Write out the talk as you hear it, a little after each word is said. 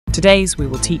Today's we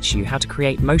will teach you how to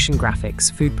create motion graphics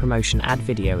food promotion ad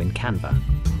video in Canva.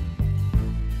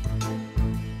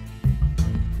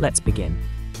 Let's begin.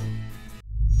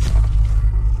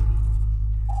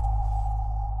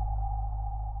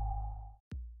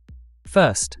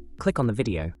 First, click on the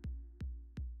video.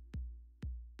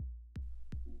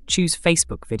 Choose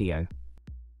Facebook video.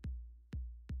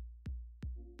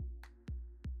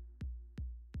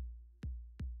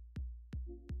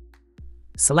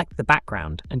 Select the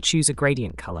background and choose a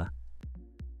gradient color.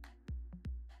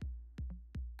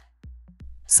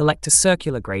 Select a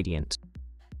circular gradient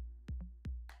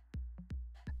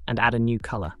and add a new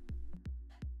color.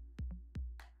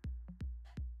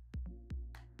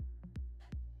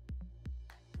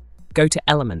 Go to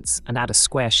Elements and add a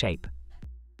square shape.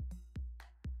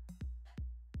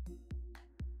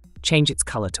 Change its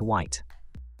color to white.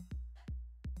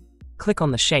 Click on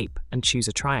the shape and choose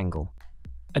a triangle.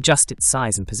 Adjust its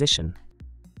size and position.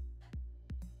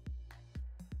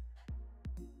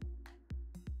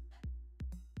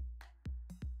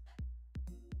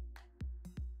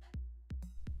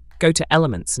 Go to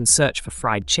Elements and search for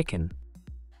fried chicken.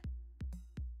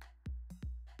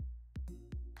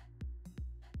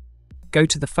 Go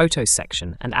to the Photos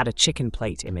section and add a chicken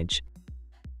plate image.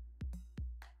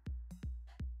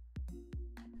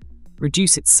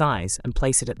 Reduce its size and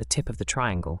place it at the tip of the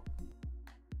triangle.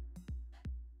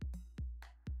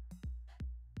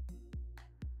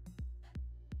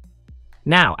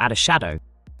 Now add a shadow.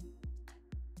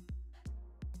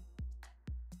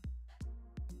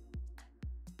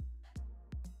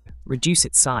 Reduce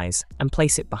its size and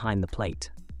place it behind the plate.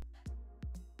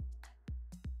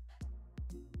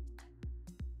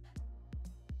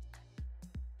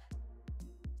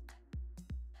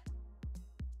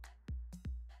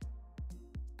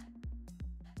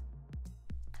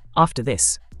 After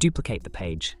this, duplicate the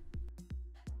page.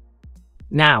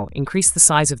 Now, increase the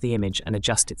size of the image and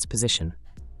adjust its position.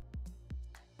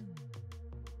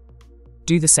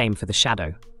 Do the same for the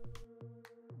shadow.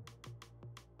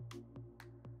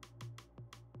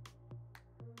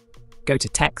 Go to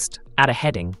Text, add a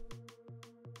heading,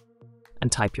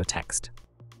 and type your text.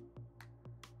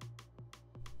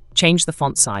 Change the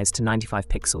font size to 95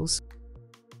 pixels.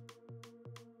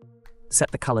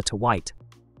 Set the color to white.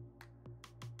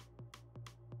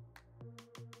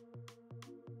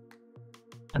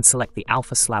 And select the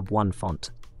Alpha Slab 1 font.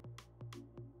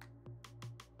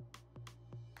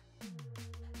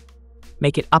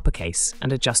 Make it uppercase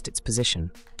and adjust its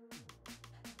position.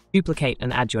 Duplicate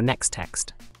and add your next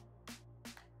text.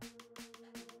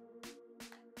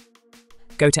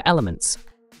 Go to Elements.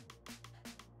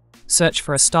 Search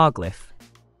for a star glyph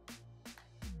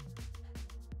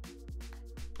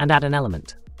and add an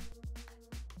element.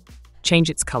 Change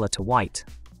its color to white.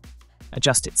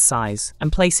 Adjust its size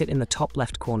and place it in the top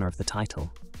left corner of the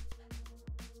title.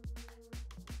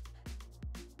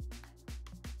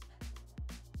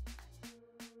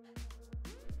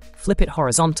 Flip it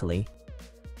horizontally.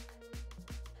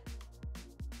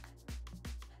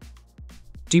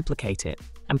 Duplicate it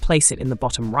and place it in the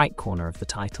bottom right corner of the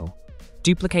title.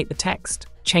 Duplicate the text,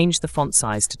 change the font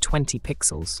size to 20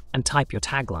 pixels, and type your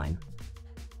tagline.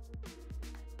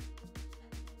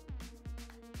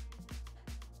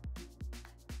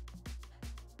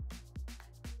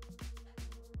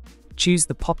 Choose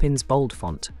the Poppins bold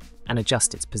font and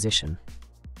adjust its position.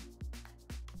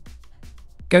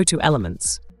 Go to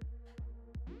Elements.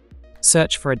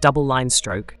 Search for a double line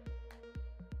stroke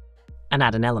and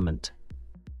add an element.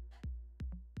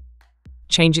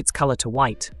 Change its color to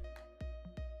white.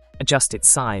 Adjust its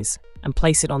size and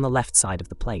place it on the left side of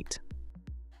the plate.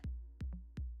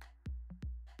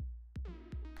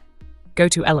 Go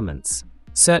to Elements.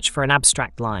 Search for an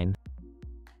abstract line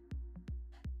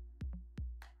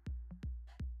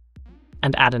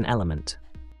and add an element.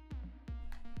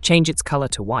 Change its color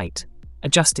to white,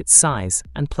 adjust its size,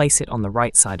 and place it on the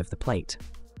right side of the plate.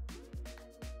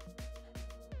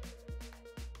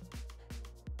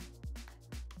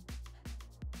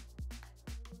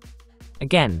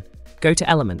 Again, go to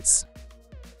Elements.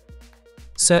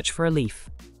 Search for a leaf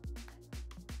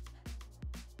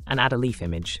and add a leaf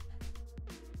image.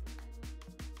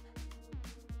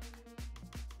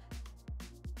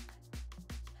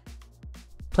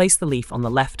 Place the leaf on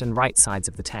the left and right sides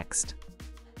of the text.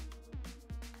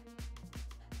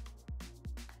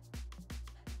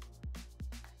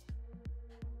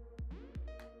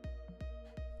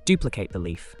 Duplicate the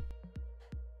leaf.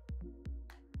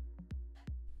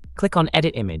 Click on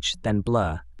Edit Image, then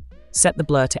Blur. Set the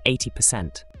blur to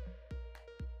 80%.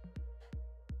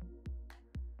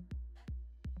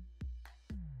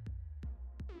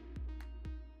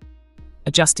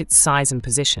 Adjust its size and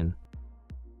position.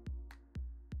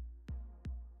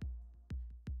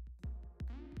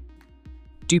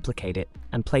 Duplicate it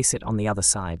and place it on the other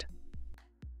side.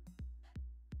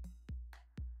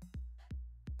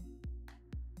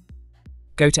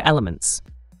 Go to Elements.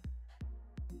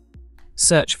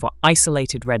 Search for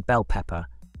isolated red bell pepper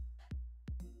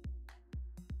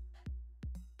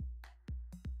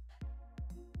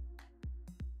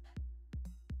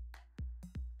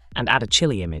and add a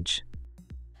chili image.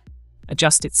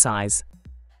 Adjust its size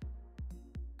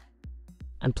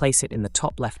and place it in the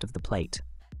top left of the plate.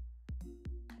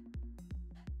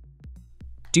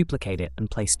 Duplicate it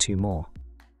and place 2 more.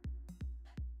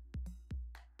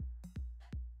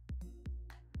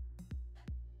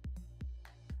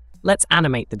 Let's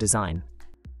animate the design.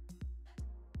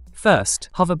 First,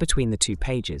 hover between the 2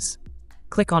 pages.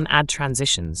 Click on Add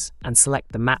Transitions and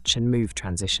select the Match and Move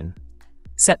transition.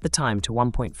 Set the time to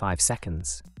 1.5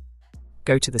 seconds.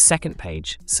 Go to the second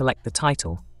page, select the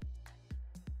title,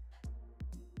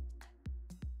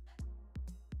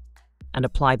 and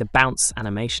apply the bounce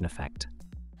animation effect.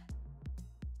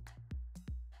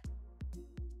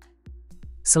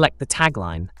 Select the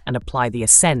tagline and apply the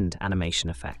ascend animation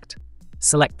effect.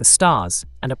 Select the stars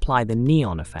and apply the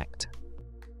neon effect.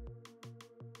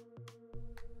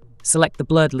 Select the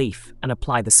blurred leaf and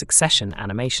apply the succession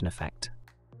animation effect.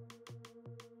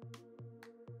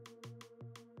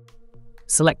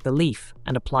 Select the leaf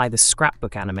and apply the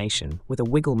scrapbook animation with a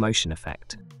wiggle motion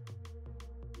effect.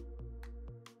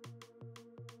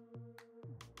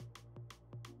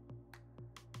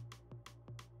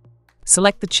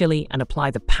 Select the chili and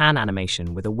apply the pan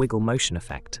animation with a wiggle motion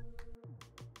effect.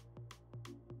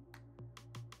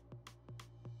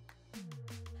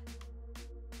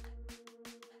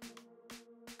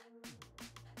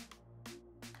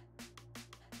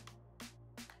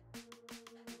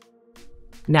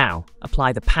 Now,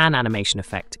 apply the pan animation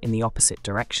effect in the opposite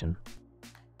direction.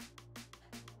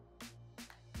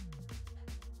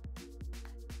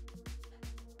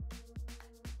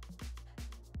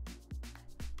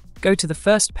 Go to the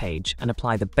first page and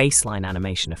apply the baseline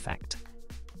animation effect.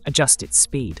 Adjust its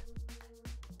speed.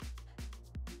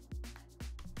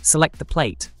 Select the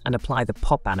plate and apply the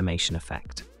pop animation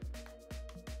effect.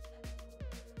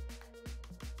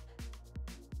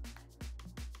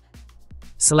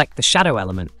 Select the shadow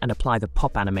element and apply the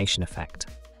pop animation effect.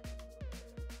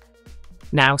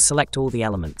 Now select all the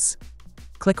elements.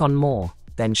 Click on More,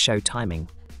 then Show Timing.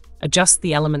 Adjust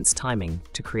the element's timing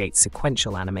to create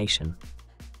sequential animation.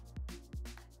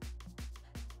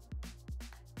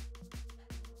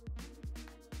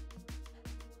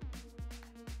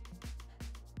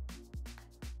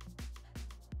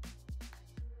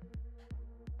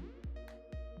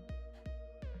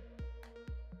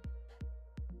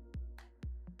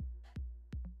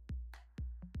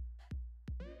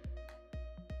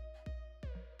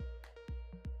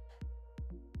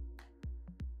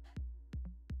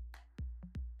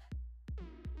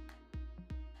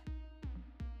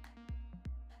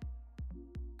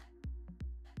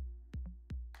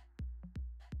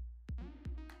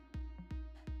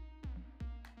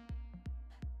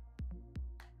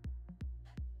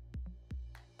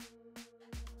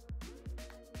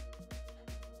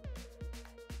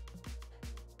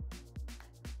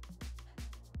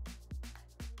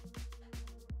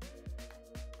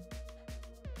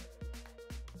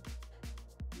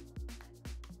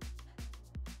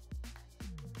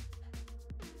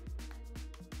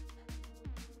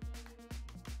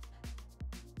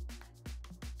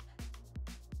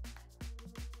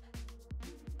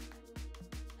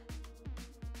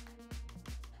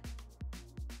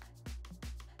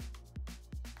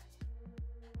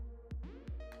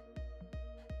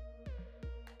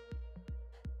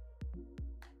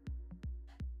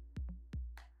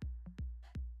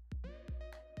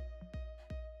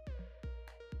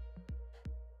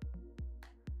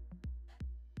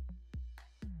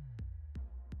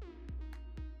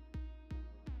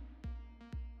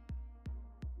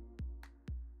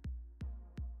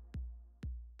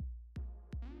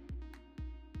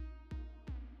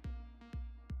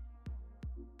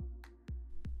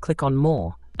 Click on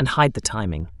More and hide the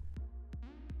timing.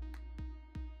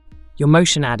 Your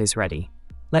motion ad is ready.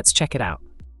 Let's check it out.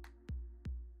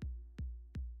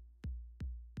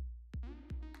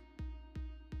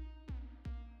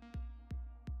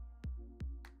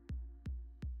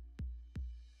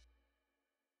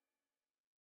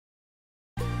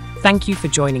 Thank you for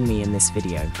joining me in this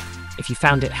video. If you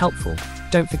found it helpful,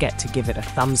 don't forget to give it a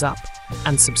thumbs up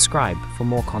and subscribe for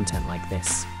more content like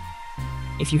this.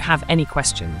 If you have any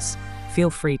questions,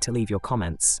 feel free to leave your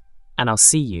comments, and I'll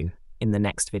see you in the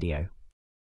next video.